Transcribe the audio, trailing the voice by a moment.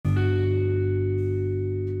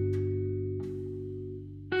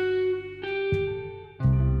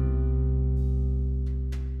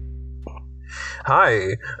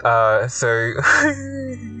Hi. So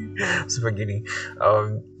super giddy.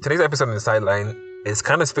 Today's episode on the sideline is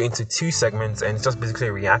kind of split into two segments, and it's just basically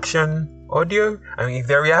reaction audio. I mean, if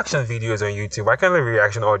there are reaction videos on YouTube, why can't there be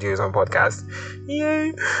reaction audios on podcast?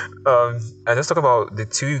 Yay! I just talk about the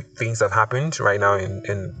two things that have happened right now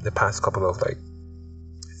in the past couple of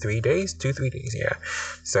 3 days, 3 days, yeah.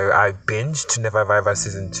 So I binged Never Have I Ever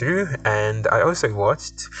season 2, and I also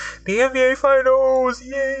watched the NBA finals,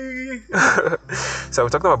 yay! So we're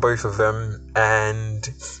talking about both of them, and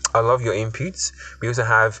I love your inputs. We also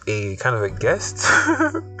have a kind of a guest,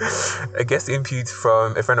 a guest input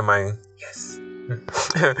from a friend of mine. Yes.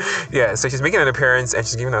 Yeah, so she's making an appearance and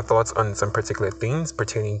she's giving her thoughts on some particular things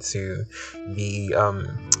pertaining to the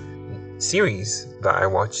series that I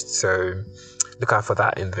watched. So look out for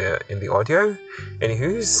that in the audio.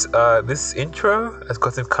 Anywho's, this intro has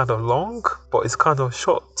gotten kind of long, but it's kind of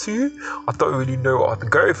short too. I don't really know where to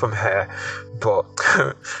go from here, but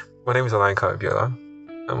my name is Olanka Abiola,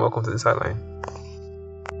 and welcome to the sideline.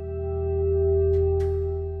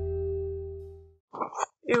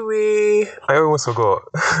 I almost forgot.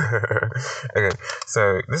 Okay,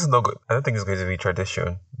 so this is not good. I don't think it's going to be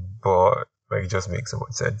tradition, but it just makes so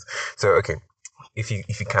much sense. So okay, if you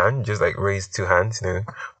can just raise two hands,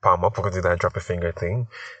 palm up. We're gonna do that drop a finger thing,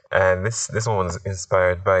 and this one was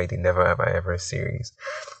inspired by the Never Have I Ever series.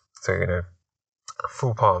 So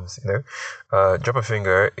full palms. Drop a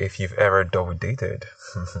finger if you've ever double dated.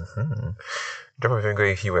 Drop a finger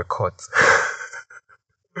if you were caught.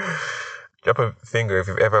 Drop a finger if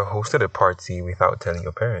you've ever hosted a party without telling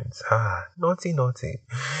your parents. Ah, naughty, naughty.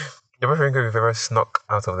 Drop a finger if you've ever snuck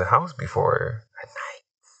out of the house before at night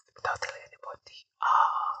without telling anybody.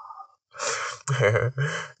 Ah.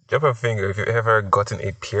 Drop a finger if you've ever gotten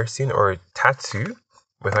a piercing or a tattoo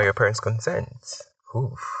without your parents' consent.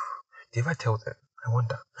 Oof. Did I ever tell them? I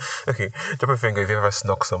wonder. Okay, drop a finger if you ever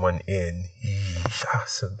snuck someone in. Yeesh,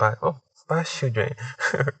 so bad. Oh, bad children.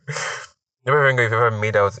 Drop a finger if you ever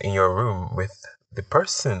made out in your room with the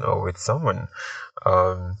person or with someone.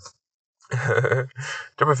 Drop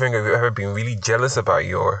a finger if you've ever been really jealous about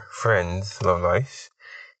your friend's love life.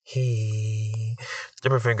 Hey.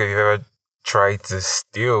 Drop a finger if you've ever tried to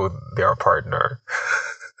steal their partner.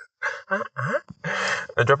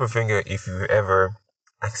 And drop a finger if you've ever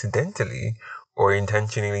accidentally or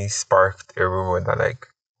intentionally sparked a rumor that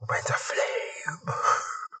went aflame.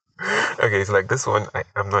 Okay, so this one,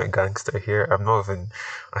 I'm not a gangster here. I'm not even.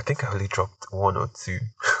 I think I only dropped one or two.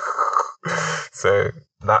 So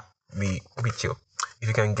that be chill. If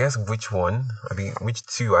you can guess which one, which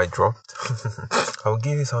two I dropped, I'll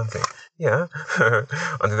give you something. Yeah.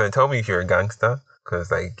 Until then, tell me if you're a gangster,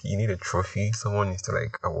 because you need a trophy. Someone needs to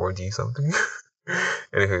award you something.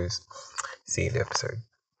 Anyways, see you in the episode.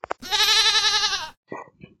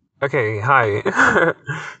 Okay, hi.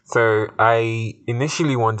 So I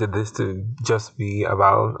initially wanted this to just be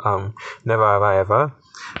about Never Have I Ever,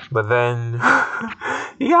 but then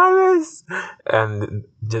Yanis, and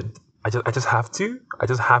I just have to. I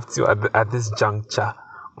just have to at this juncture.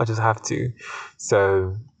 I just have to.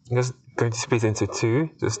 So I'm just going to split into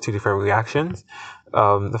just two different reactions.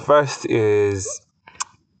 The first is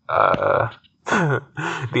the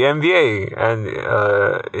NBA, and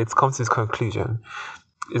it's come to its conclusion.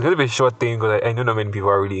 It's gonna be a short thing because I know not many people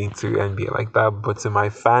are really into NBA like that. But to my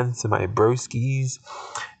fans, to my broskies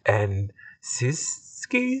and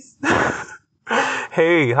siskies,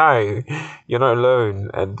 hey, hi, you're not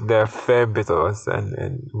alone, and there are a fair bit of us,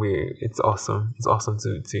 and we it's awesome. It's awesome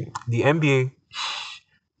to the NBA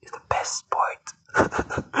is the best sport.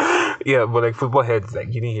 Yeah, but football heads, you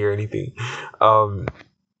didn't hear anything. Um,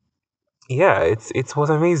 yeah, it was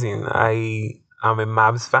amazing. I'm a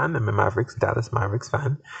Mavs fan. I'm a Dallas Mavericks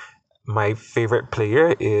fan. My favorite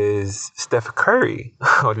player is Steph Curry,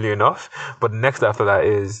 oddly enough. But next after that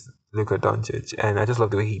is Luka Doncic, and I just love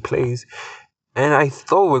the way he plays. And I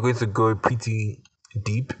thought we are going to go pretty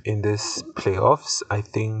deep in this playoffs. I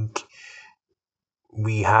think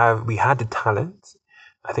we had the talent.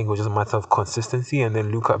 I think it was just a matter of consistency, and then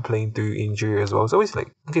Luka playing through injury as well. It's always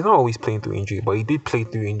he's not always playing through injury, but he did play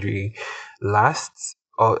through injury last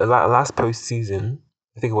postseason.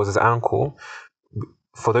 I think it was his ankle.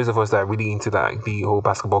 For those of us that are really into the whole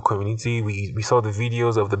basketball community, we saw the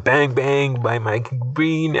videos of the bang bang by Mike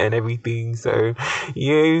Green and everything. So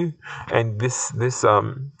yeah, and this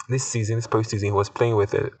season, this postseason, he was playing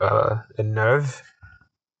with a nerve.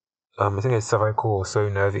 I think a cervical or so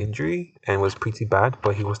nerve injury, and was pretty bad,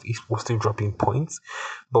 but he was still dropping points.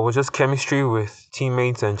 But it was just chemistry with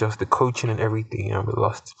teammates and just the coaching and everything, and we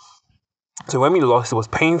lost. So when we lost, it was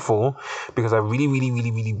painful because I really, really,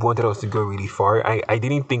 really, really wanted us to go really far. I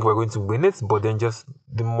didn't think we were going to win it, but then just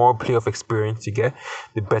the more playoff experience you get,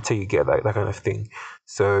 the better you get, like that kind of thing.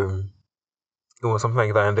 So it was something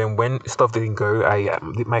like that. And then when stuff didn't go,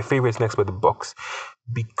 my favorites next were the Bucks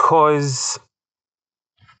because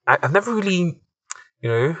I've never really, you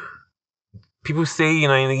know, people say,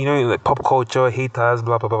 like pop culture, haters,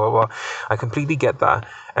 blah, blah, blah, blah, blah. I completely get that.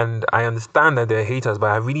 And I understand that they're haters, but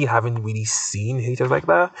I really haven't really seen haters like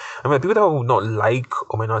that. I mean, people that will not like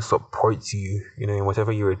or may not support you, in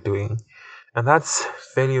whatever you're doing. And that's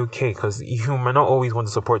fairly okay because you might not always want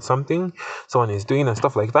to support something someone is doing and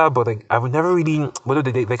stuff like that. But like, I would never really, whether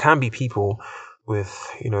there can be people with,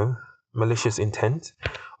 malicious intent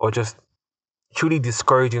or just truly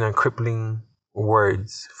discouraging and crippling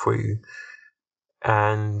words for you.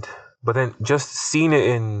 And but then just seeing it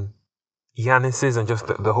in Giannis's and just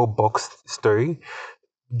the whole box story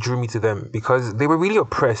drew me to them because they were really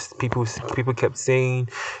oppressed. People kept saying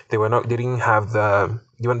they didn't have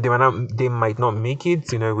they might not make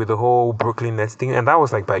it, with the whole Brooklyn Nets thing, and that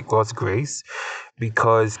was like by God's grace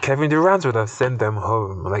because Kevin Durant would have sent them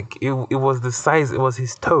home. Like it was the size, it was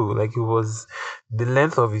his toe, like it was the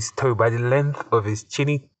length of his toe by the length of his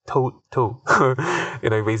chinny toe.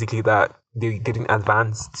 Basically that they didn't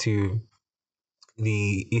advance to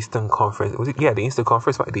the Eastern Conference. Was it? Yeah, the Eastern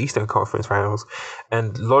Conference Finals.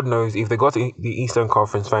 And Lord knows if they got to the Eastern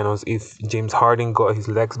Conference Finals, if James Harden got his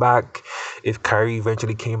legs back, if Kyrie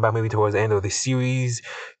eventually came back maybe towards the end of the series,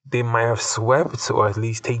 they might have swept or at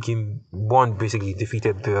least taken one, basically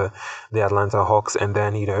defeated the Atlanta Hawks, and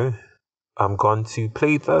then gone to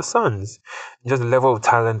play the Suns. Just the level of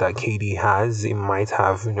talent that KD has, it might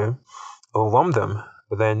have overwhelmed them,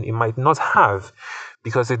 but then it might not have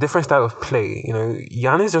because a different style of play.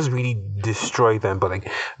 Giannis just really destroyed them. But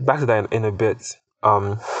like back to that in a bit.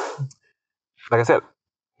 Like I said,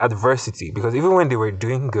 adversity. Because even when they were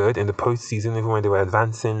doing good in the postseason, even when they were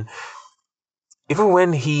advancing, even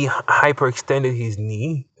when he hyperextended his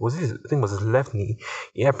knee, I think it was his left knee.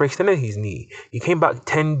 He hyperextended his knee. He came back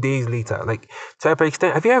 10 days later. Like to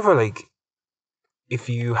hyperextend. Have you ever like if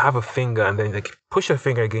you have a finger and then like push your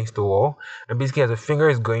finger against the wall and basically as the finger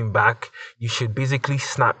is going back, you should basically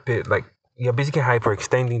snap it like you're basically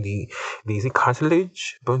hyperextending the is it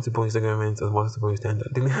cartilage, bone to bone ligaments, or muscle to bone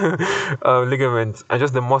tendon, ligaments, and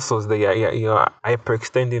just the muscles that you're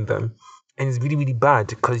hyperextending them, and it's really really bad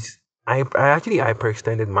because I actually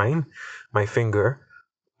hyperextended my finger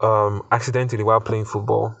accidentally while playing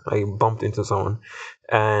football. I bumped into someone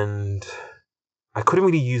and I couldn't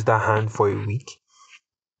really use that hand for a week.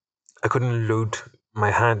 I couldn't load my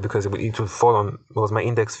hand because it would fall on it was my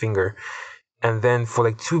index finger. And then for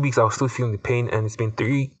like 2 weeks I was still feeling the pain and it's been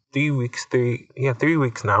 3 weeks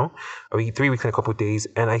now. I mean 3 weeks and a couple of days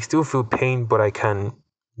and I still feel pain but I can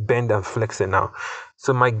bend and flex it now.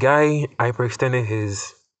 So my guy hyperextended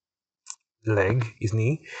his his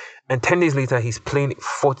knee, and 10 days later he's playing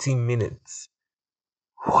 40 minutes.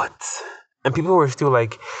 What? And people were still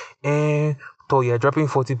like, so you're dropping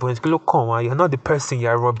 40 points. Look, come on, you're not the person,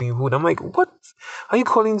 you're Robin Hood. I'm like, what? Are you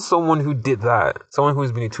calling someone who did that? Someone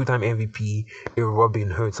who's been a 2-time MVP, a Robin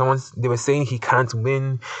Hood. They were saying he can't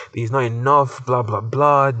win, he's not enough, blah, blah,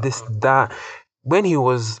 blah, this, that. When he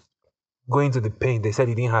was going to the paint, they said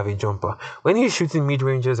he didn't have a jumper. When he's shooting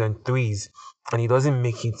mid-ranges and threes, and he doesn't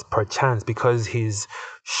make it per chance because his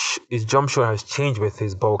jump shot has changed with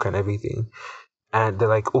his bulk and everything, and they're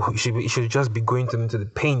like, oh, you should just be going into the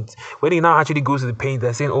paint. When he now actually goes to the paint,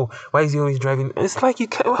 they're saying, oh, why is he always driving? And it's like, you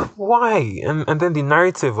can't, why? And then the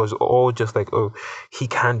narrative was all just like, oh, he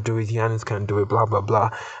can't do it, Giannis can't do it, blah, blah,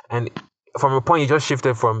 blah. And from a point, you just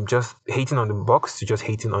shifted from just hating on the Bucks to just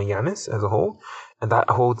hating on Giannis as a whole. And that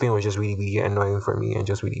whole thing was just really, really annoying for me and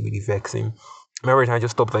just really, really vexing. Remember, I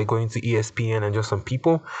just stopped like going to ESPN and just some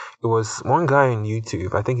people. It was one guy on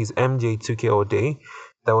YouTube, I think he's MJ2K all day,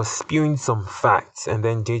 that was spewing some facts, and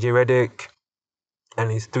then JJ Redick and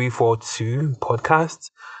his 342 podcast,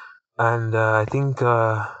 and I think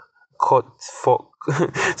KOT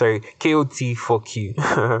fuck you.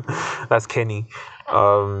 That's Kenny.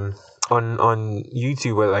 On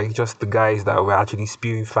YouTube were like just the guys that were actually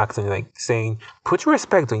spewing facts and like saying put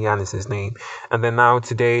respect on Giannis's name. And then now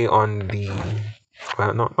today on the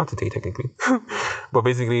not today technically, but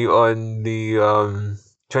basically on the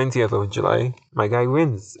 20th of July, my guy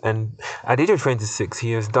wins. And at the age of 26,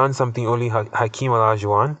 he has done something only Hakeem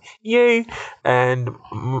Olajuwon, yay, and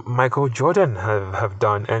Michael Jordan have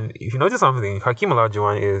done. And if you notice something, Hakeem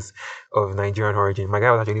Olajuwon is of Nigerian origin. My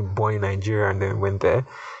guy was actually born in Nigeria and then went there.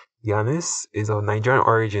 Giannis is of Nigerian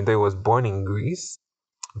origin, though he was born in Greece.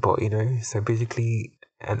 But, so basically,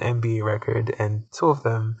 an NBA record, and three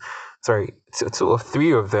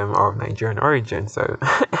of them are of Nigerian origin. So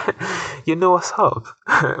you know what's up.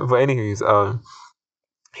 But anyways,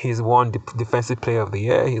 he's won Defensive Player of the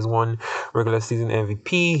Year. He's won regular season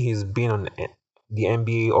MVP. He's been on the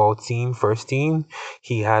NBA All Team first team.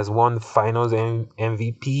 He has won Finals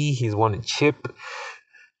MVP. He's won a chip.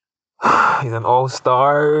 He's an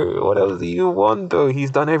all-star. What else do you want, though? He's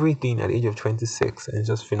done everything at the age of 26, and it's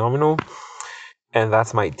just phenomenal. And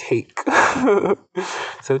that's my take.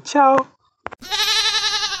 So, ciao.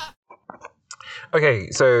 Okay,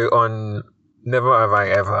 so on Never Have I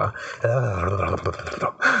Ever.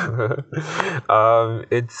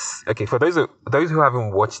 It's okay for those who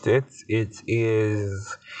haven't watched it. It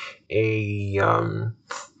is a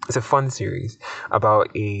it's a fun series about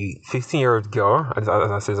a 15-year-old girl.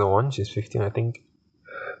 As season one, she's 15, I think.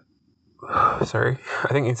 Sorry, I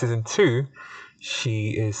think in season two, she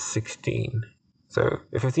is 16. So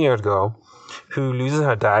a 15-year-old girl who loses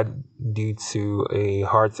her dad due to a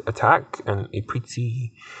heart attack, and a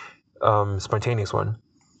pretty spontaneous one.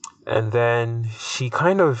 And then she's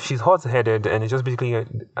hot-headed, and it's just basically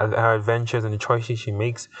her adventures and the choices she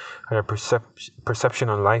makes, and her perception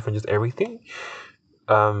on life and just everything.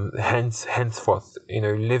 Henceforth,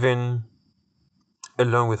 living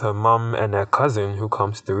alone with her mom and her cousin who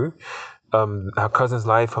comes through. Her cousin's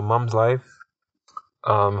life, her mom's life,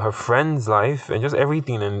 her friend's life, and just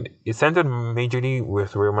everything. And it centered majorly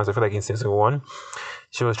with romance. I feel like in season one,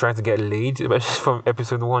 she was trying to get laid. But from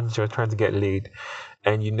episode one, she was trying to get laid,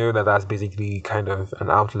 and you know that that's basically kind of an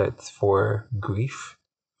outlet for grief.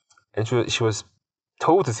 And she was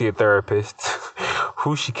told to see a therapist,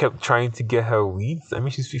 who she kept trying to get her weeds. I mean,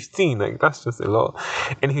 she's 15. Like, that's just a lot.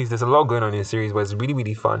 Anyways, there's a lot going on in the series, but it's really,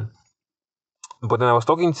 really fun. But then I was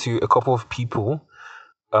talking to a couple of people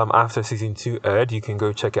after season two aired. You can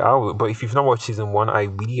go check it out. But if you've not watched season one, I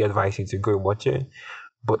really advise you to go watch it.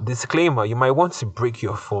 But disclaimer, you might want to break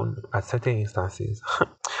your phone at certain instances. Oh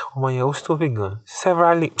my, you're stopping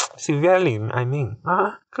severely, I mean.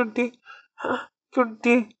 Could they? Could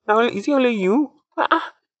they? Now, is it only you?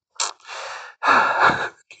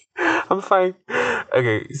 I'm fine.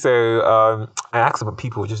 Okay, so I asked about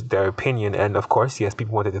people just their opinion, and of course, yes,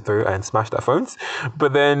 people wanted to throw and smash their phones,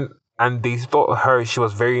 but then they thought she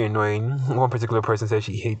was very annoying. One particular person said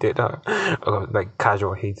she hated her, like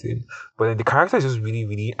casual hated, but then the character is just really,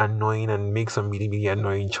 really annoying and makes some really, really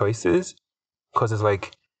annoying choices. Because it's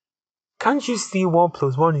like, can't you see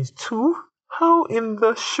 1+1 is 2? How in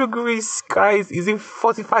the sugary skies is it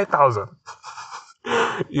 45,000?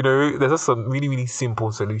 There's just some really, really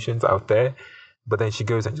simple solutions out there. But then she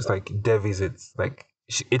goes and just like devisits. Like,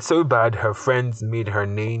 it's so bad, her friends made her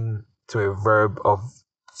name to a verb of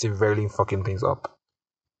severely fucking things up.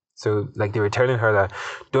 So, like, they were telling her that,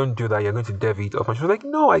 don't do that, you're going to devi it up. And she was like,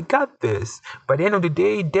 no, I got this. By the end of the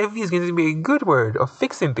day, devi is going to be a good word of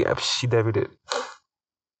fixing things. She devied it.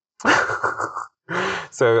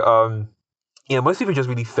 So, yeah, most people just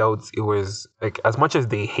really felt it was like, as much as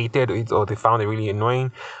they hated it or they found it really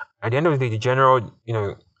annoying, at the end of the day, the general,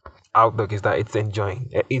 outlook is that it's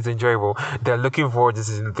enjoyable. They're looking forward to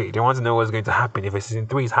season 3. They want to know what's going to happen. If a season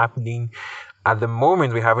 3 is happening, at the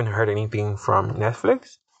moment we haven't heard anything from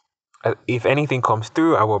Netflix. If anything comes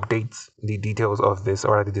through, I will update the details of this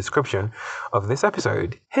or the description of this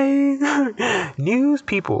episode. Hey, news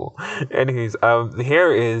people. Anyways,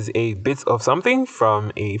 here is a bit of something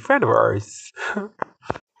from a friend of ours.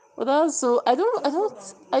 But also, I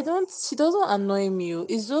don't. She doesn't annoy me.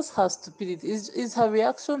 It's just her stupidity. It's her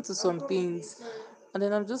reaction to some things, and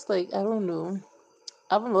then I'm just like, I don't know.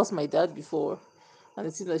 I haven't lost my dad before, and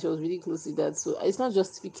it seems like she was really close to that. So it's not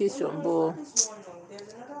justification, but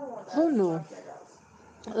I don't know.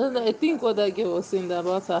 I don't know. I think what that girl was saying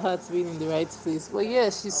about her heart being in the right place. But yeah,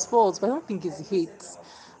 she's spoiled, but I don't think it's hate.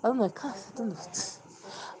 I don't know. I don't know.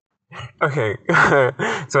 Okay,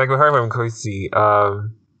 so like we heard from Kosi,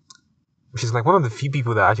 she's like one of the few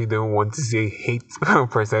people that actually don't want to say hate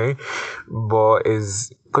per se, but is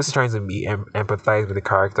because she's trying to be empathize with the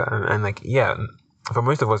character, and like, yeah, for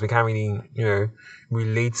most of us we can't really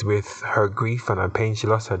relate with her grief and her pain. She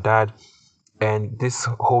lost her dad, and this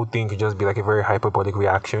whole thing could just be like a very hyperbolic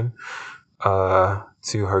reaction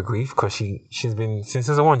to her grief, because she's been, since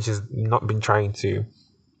season one, she's not been trying to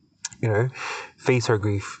face her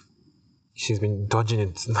grief. She's been dodging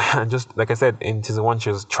it. And just like I said, in season one, she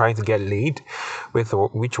was trying to get laid,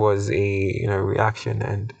 which was a reaction,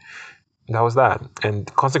 and that was that.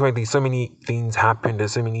 And consequently, so many things happened.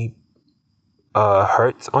 There's so many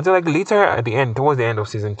hurts until like later at the end, towards the end of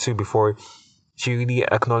season two, before she really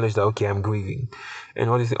acknowledged that, okay, I'm grieving, and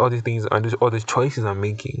all these things and all these choices I'm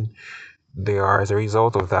making they are as a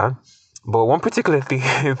result of that. But one particular thing,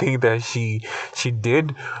 thing that she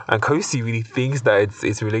did, and Kosi really thinks that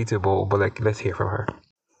it's relatable. But like, let's hear from her.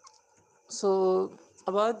 So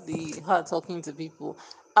about the her talking to people,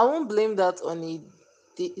 I won't blame that on a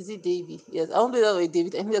is it David? Yes, I won't blame that on a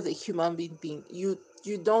David. I think that's a human being. You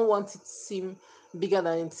don't want it to seem bigger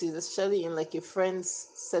than it is, especially in like a friend's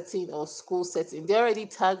setting or school setting. They already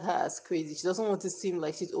tag her as crazy. She doesn't want to seem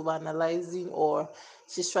like she's overanalyzing or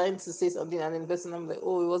she's trying to say something and then the person I'm like,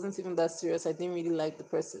 oh, it wasn't even that serious. I didn't really like the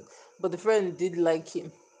person. But the friend did like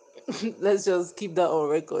him. Let's just keep that on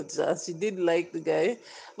record. Just she did like the guy,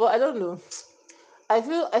 but I don't know. I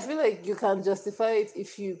feel like you can justify it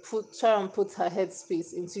if you try and put her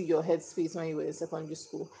headspace into your headspace when you were in secondary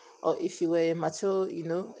school, or if you were a mature,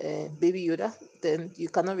 baby Yoda, then you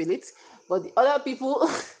cannot relate. But the other people,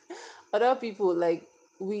 other people like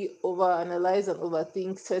we overanalyze and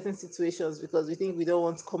overthink certain situations because we think we don't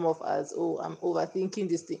want to come off as, oh, I'm overthinking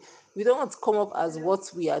this thing. We don't want to come off as what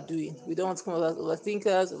we are doing. We don't want to come off as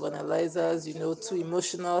overthinkers, overanalyzers, too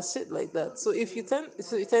emotional, shit like that. So you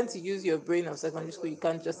tend to use your brain of secondary school, you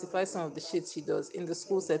can justify some of the shit she does in the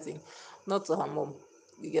school setting, not to her mom.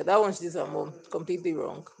 You get that one, she did her mom completely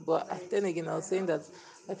wrong. But then again, I was saying that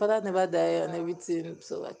my father never died and everything,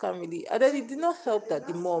 so I can't really. And then it did not help that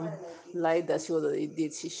the mom lied that she was on a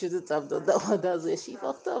date. She shouldn't have done that one. That's where she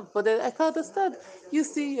fucked up. But then I can understand. You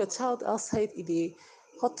see your child outside in a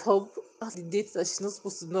hot tub at the date that she's not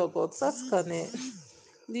supposed to know about. That can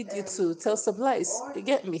lead you to tell some lies. You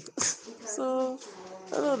get me? So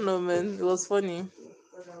I don't know, man. It was funny.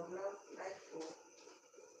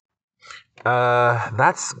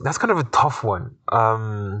 That's kind of a tough one.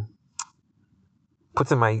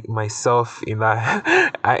 Putting myself in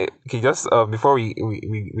that, I okay. Just before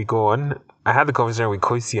we go on, I had the conversation with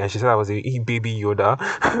Kosi, and she said I was a baby Yoda,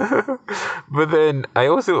 but then I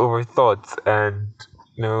also overthought, and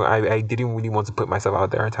I didn't really want to put myself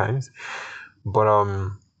out there at times. But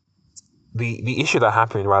the issue that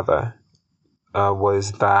happened rather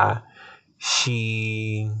was that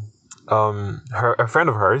she her a friend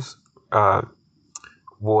of hers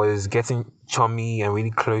was getting chummy and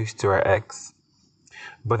really close to her ex.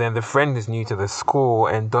 But then the friend is new to the school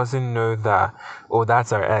and doesn't know that, oh,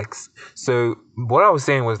 that's our ex. So what I was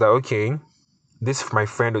saying was that, okay, this friend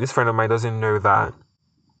of mine doesn't know that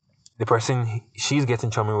the person she's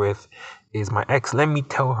getting chummy with is my ex. Let me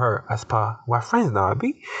tell her as per we're friends now,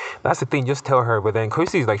 Abby. That's the thing, just tell her. But then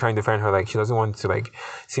Kosi is like trying to defend her, like she doesn't want to like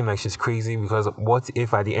seem like she's crazy because what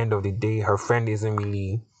if at the end of the day her friend isn't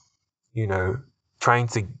really, you know, trying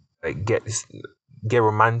to like get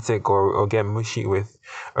romantic or get mushy with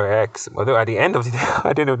her ex. Although at the end of the day,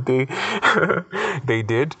 at the end of the day, they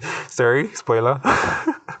did. Sorry, spoiler.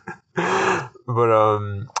 But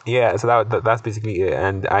yeah. So that's basically it.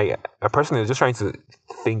 And I personally was just trying to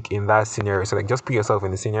think in that scenario. So like, just put yourself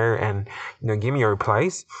in the scenario and give me your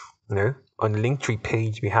replies. On the Linktree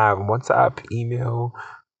page we have WhatsApp, email,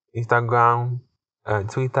 Instagram,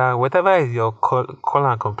 Twitter, whatever is your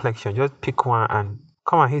color and complexion, just pick one and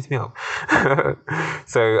come and hit me up.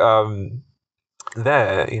 So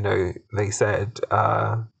there, they said,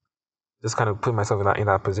 just kind of put myself in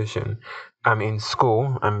that position. I'm in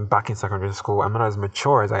school. I'm back in secondary school. I'm not as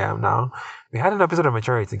mature as I am now. We had an episode of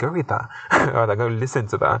maturity. Go read that, or like go listen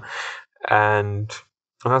to that. And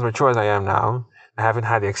I'm not as mature as I am now. I haven't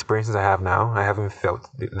had the experiences I have now. I haven't felt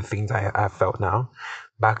the things I have felt now.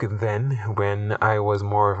 Back then, when I was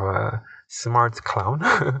more of a smart clown.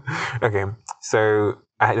 Okay, so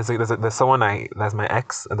there's someone that's my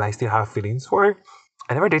ex and I still have feelings for.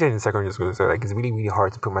 I never dated in secondary school, so like it's really really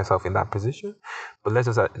hard to put myself in that position. But let's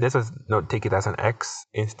just not take it as an ex.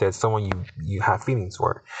 Instead, someone you have feelings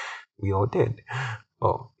for. We all did.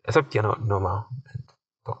 Oh, except you're not normal.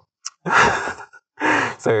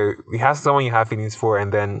 So we have someone you have feelings for,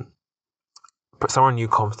 and then someone new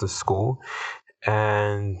comes to school,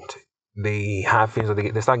 and they have feelings, or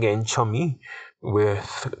they start getting chummy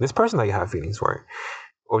with this person that you have feelings for,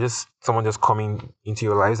 or just someone just coming into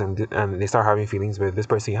your lives, and they start having feelings with this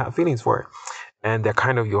person you have feelings for, and they're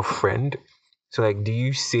kind of your friend. So like,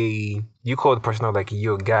 you call the person out like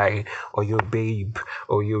yo guy or yo babe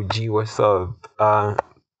or yo G, what's up?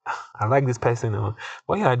 I like this person. Or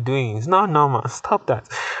what you are doing is not normal. Stop that.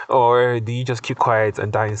 Or do you just keep quiet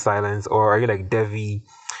and die in silence? Or are you like Devi?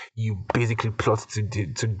 You basically plot to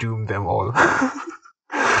doom them all.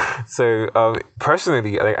 So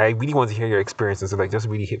personally, I really want to hear your experiences. So like, just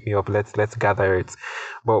really hit me up. Let's gather it.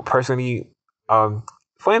 But personally,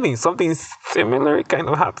 funny thing, something similar kind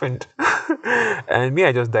of happened. And me,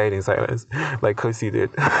 I just died in silence, like Kosi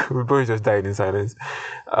did. We both just died in silence.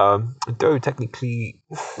 Though technically,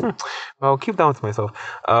 well, I'll keep that one to myself.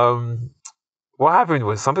 What happened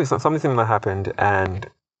was something similar happened, and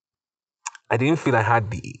I didn't feel I had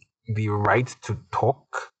the right to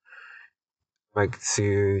talk, like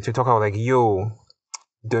to talk about like, yo,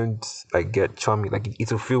 don't like get chummy. Like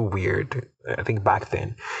it'll feel weird. I think back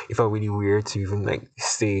then it felt really weird to even like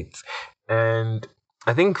say it, and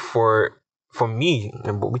I think for me,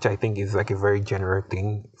 which I think is like a very general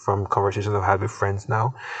thing from conversations I've had with friends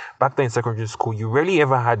now. Back then in secondary school, you rarely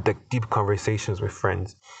ever had like deep conversations with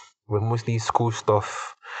friends. With mostly school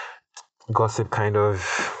stuff, gossip kind of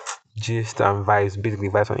gist and vibes, basically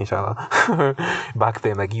vibes on each other. Back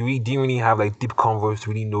then, like you really didn't really have like deep convos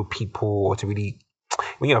to really know people or to really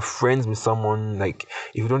when you're friends with someone, like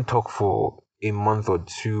if you don't talk for a month or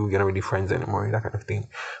two, you're not really friends anymore, that kind of thing.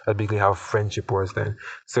 That's basically how friendship was then.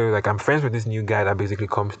 So like I'm friends with this new guy that basically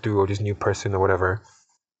comes through or this new person or whatever.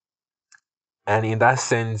 And in that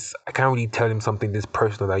sense, I can't really tell him something this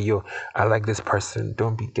personal that yo, I like this person.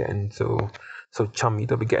 Don't be getting so chummy.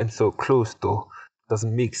 Don't be getting so close though.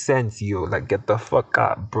 Doesn't make sense, yo. Like get the fuck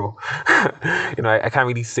up, bro. I can't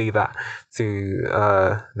really say that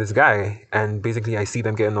to this guy. And basically I see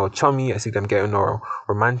them getting all chummy, I see them getting all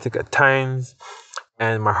romantic at times,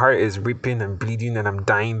 and my heart is ripping and bleeding and I'm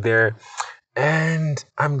dying there. And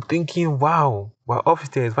I'm thinking, wow, we're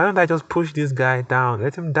upstairs. Why don't I just push this guy down?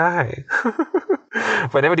 Let him die.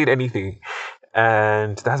 But I never did anything.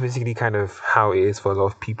 And that's basically kind of how it is for a lot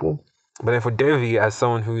of people. But then for Devi, as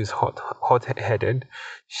someone who is hot headed,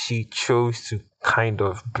 she chose to kind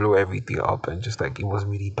of blow everything up and just like it was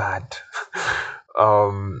really bad.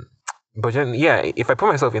 um but then yeah, if I put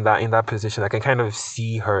myself in that position, I can kind of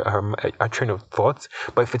see her train of thought.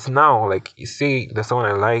 But if it's now, like you say there's someone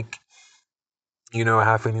I like, I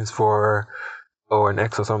have feelings for or an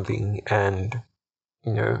ex or something, and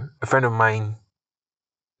a friend of mine,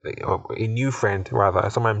 like, or a new friend rather,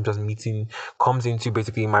 someone I'm just meeting, comes into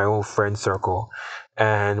basically my old friend circle,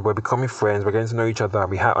 and we're becoming friends. We're getting to know each other.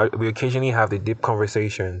 We occasionally have the deep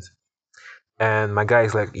conversations, and my guy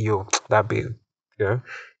is like, "Yo, that babe," you know.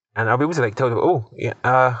 And I'll be able to like tell them, oh yeah,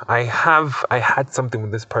 I had something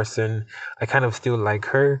with this person. I kind of still like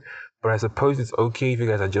her, but I suppose it's okay if you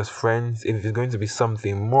guys are just friends. If it's going to be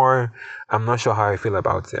something more, I'm not sure how I feel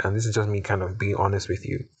about it. And this is just me kind of being honest with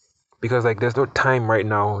you, because like there's no time right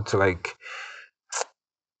now to like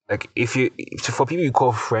if for people you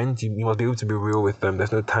call friends, you must be able to be real with them.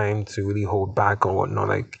 There's no time to really hold back or whatnot.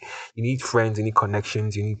 Like you need friends, you need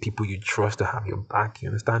connections, you need people you trust to have your back. You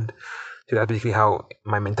understand? So that's basically how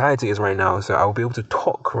my mentality is right now. So I'll be able to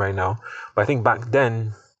talk right now. But I think back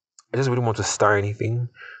then, I just wouldn't want to start anything.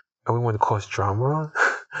 I wouldn't want to cause drama.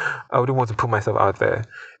 I wouldn't want to put myself out there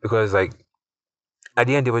because, like, at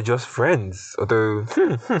the end, they were just friends. Although,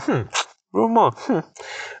 rumor,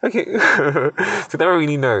 okay, so never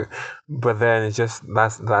really know. But then it's just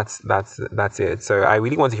that's it. So I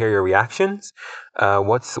really want to hear your reactions.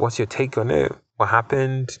 What's your take on it? What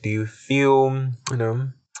happened? Do you feel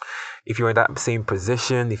if you were in that same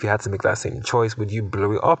position, if you had to make that same choice, would you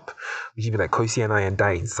blow it up? Would you be like Kosi and I and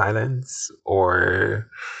die in silence? Or,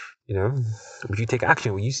 would you take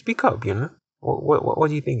action? Would you speak up, What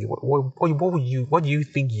do you think? What do you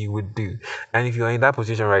think you would do? And if you're in that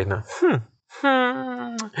position right now,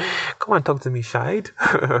 come on, talk to me, Shide.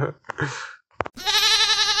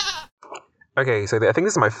 Okay, so I think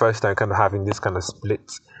this is my first time kind of having this kind of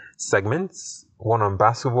split segments. One on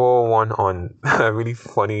basketball, one on a really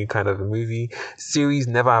funny kind of movie series.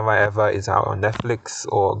 Never Have I Ever is out on Netflix,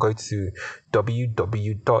 or go to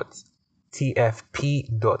www.tfp.is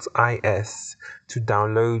to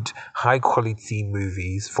download high quality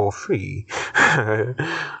movies for free. So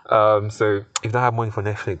if you don't have money for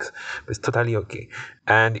Netflix, it's totally okay.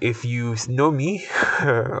 And if you know me,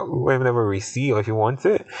 whenever we see, or if you want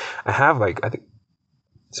it, I have like I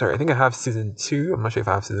think I have season 2. I'm not sure if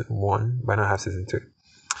I have season 1, but I don't have season 2.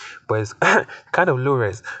 But it's kind of low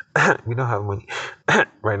res. We don't have money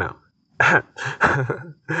right now.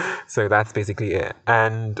 So that's basically it.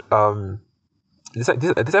 And this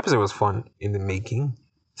episode was fun in the making.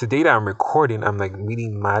 Today that I'm recording, I'm like really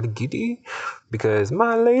mad giddy because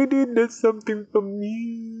my lady did something for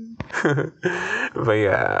me. But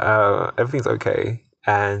yeah, everything's okay.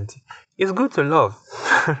 And it's good to love.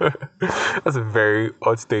 That's a very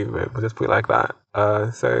odd statement, but just put it like that.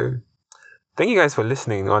 So thank you guys for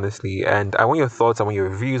listening, honestly. And I want your thoughts, I want your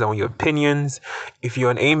reviews, I want your opinions. If you're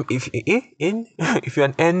an if you're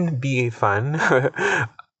an NBA fan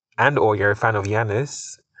and or you're a fan of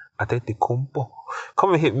Giannis, Atletico.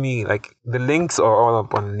 Come and hit me. Like the links are all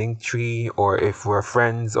up on Linktree, or if we're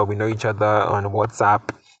friends or we know each other on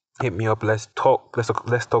WhatsApp, hit me up. Let's talk.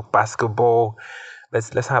 Let's talk basketball.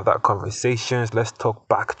 Let's have that conversations. Let's talk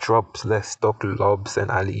backdrops. Let's talk lobs and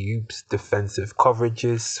alley oops, defensive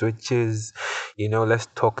coverages, switches. Let's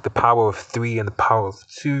talk the power of three and the power of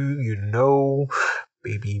two.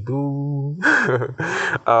 Baby boo.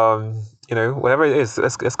 Whatever it is,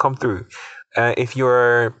 let's come through. If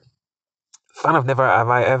you're fan of Never Have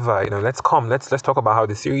I Ever, let's talk about how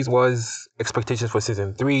the series was, expectations for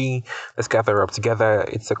season three. Let's gather up together.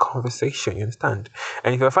 It's a conversation, you understand?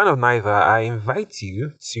 And if you're a fan of neither, I invite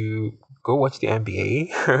you to go watch the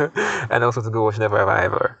NBA and also to go watch Never Have I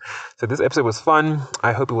Ever. So this episode was fun.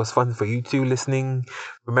 I hope it was fun for you too listening.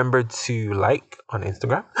 Remember to like on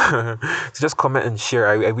Instagram. So just comment and share.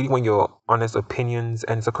 I really want your honest opinions,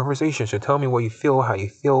 and it's a conversation. So tell me what you feel, how you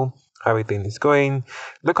feel, how everything is going.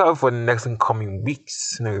 Look out for the next incoming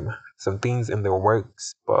weeks. Some things in the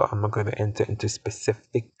works, but I'm not going to enter into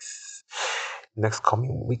specifics next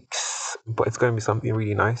coming weeks. But it's going to be something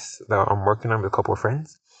really nice that I'm working on with a couple of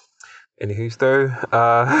friends. Anywho, though,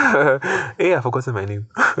 yeah, I forgot my name.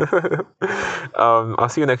 I'll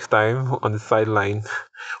see you next time on the sideline.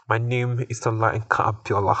 My name is Tola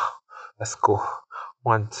Nkabiola. Let's go.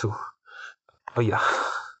 1, 2. Oh yeah.